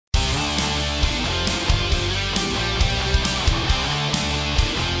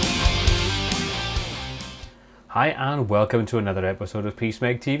Hi and welcome to another episode of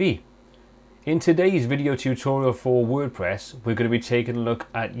Peacemake TV. In today's video tutorial for WordPress, we're going to be taking a look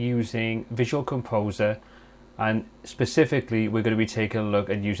at using Visual Composer, and specifically we're going to be taking a look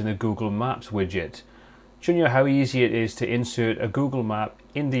at using the Google Maps widget, showing you how easy it is to insert a Google map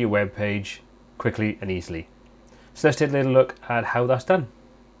into your web page quickly and easily. So let's take a little look at how that's done.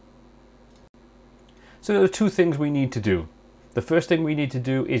 So there are two things we need to do. The first thing we need to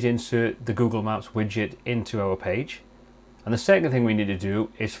do is insert the Google Maps widget into our page. And the second thing we need to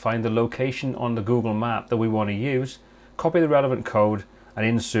do is find the location on the Google map that we want to use, copy the relevant code and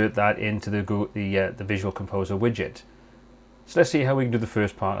insert that into the Visual Composer widget. So let's see how we can do the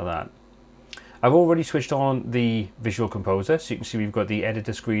first part of that. I've already switched on the Visual Composer, so you can see we've got the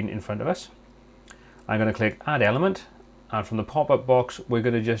editor screen in front of us. I'm going to click Add Element, and from the pop-up box we're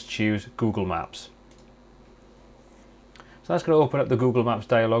going to just choose Google Maps. So that's going to open up the Google Maps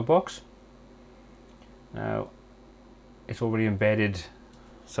dialog box. Now, it's already embedded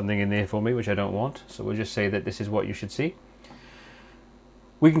something in there for me, which I don't want. So we'll just say that this is what you should see.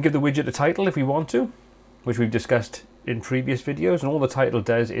 We can give the widget a title if we want to, which we've discussed in previous videos. And all the title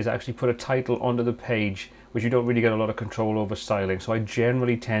does is actually put a title onto the page, which you don't really get a lot of control over styling. So I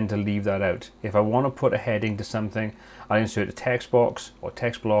generally tend to leave that out. If I want to put a heading to something, I insert a text box or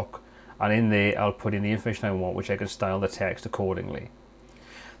text block, and in there I'll put in the information I want, which I can style the text accordingly.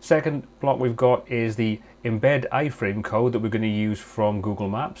 Second block we've got is the embed iframe code that we're going to use from Google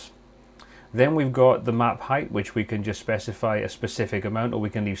Maps. Then we've got the map height, which we can just specify a specific amount, or we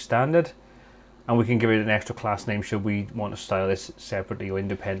can leave standard, and we can give it an extra class name should we want to style this separately or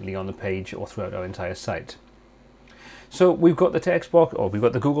independently on the page or throughout our entire site. So we've got the text box, or we've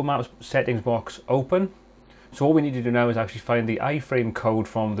got the Google Maps settings box open. So all we need to do now is actually find the iframe code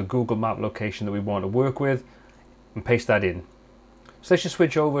from the Google Map location that we want to work with and paste that in. So let's just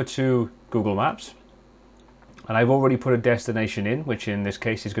switch over to Google Maps. And I've already put a destination in, which in this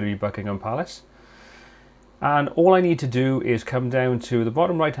case is going to be Buckingham Palace. And all I need to do is come down to the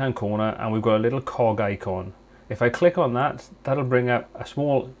bottom right hand corner and we've got a little cog icon. If I click on that, that'll bring up a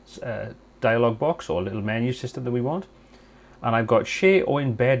small dialog box or a little menu system that we want. And I've got Share or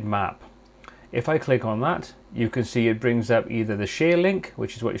Embed Map. If I click on that, you can see it brings up either the share link,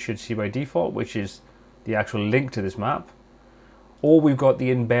 which is what you should see by default, which is the actual link to this map, or we've got the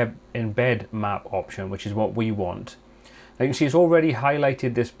embed map option, which is what we want. Now you can see it's already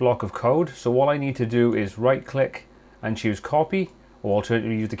highlighted this block of code, so all I need to do is right click and choose copy, or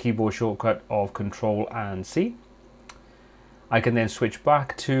alternatively use the keyboard shortcut of Control and C. I can then switch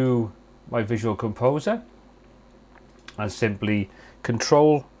back to my Visual Composer and simply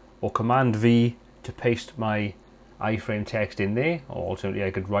Control or Command V to paste my iframe text in there, or alternatively I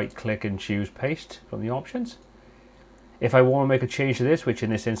could right click and choose paste from the options. If I want to make a change to this, which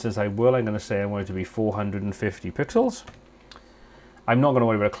in this instance I will, I'm going to say I want it to be 450 pixels. I'm not going to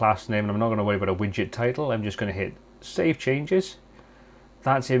worry about a class name, and I'm not going to worry about a widget title. I'm just going to hit Save Changes.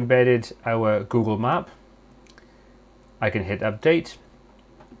 That's embedded our Google Map. I can hit Update,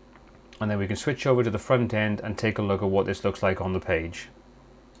 and then we can switch over to the front end and take a look at what this looks like on the page.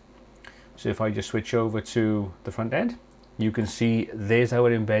 So if I just switch over to the front end, you can see there's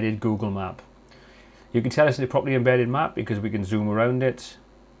our embedded Google Map. You can tell it's a properly embedded map because we can zoom around it,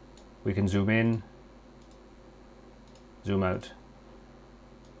 we can zoom in, zoom out,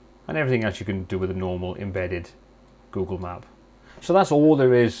 and everything else you can do with a normal embedded Google Map. So that's all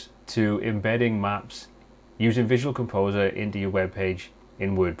there is to embedding maps using Visual Composer into your web page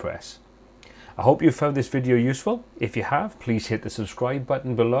in WordPress. I hope you found this video useful. If you have, please hit the subscribe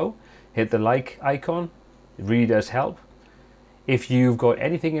button below. Hit the like icon, it really does help. If you've got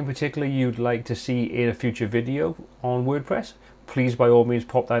anything in particular you'd like to see in a future video on WordPress, please by all means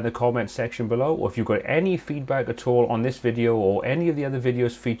pop that in the comments section below. Or if you've got any feedback at all on this video or any of the other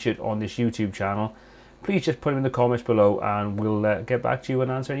videos featured on this YouTube channel, please just put them in the comments below and we'll get back to you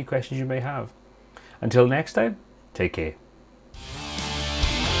and answer any questions you may have. Until next time, take care.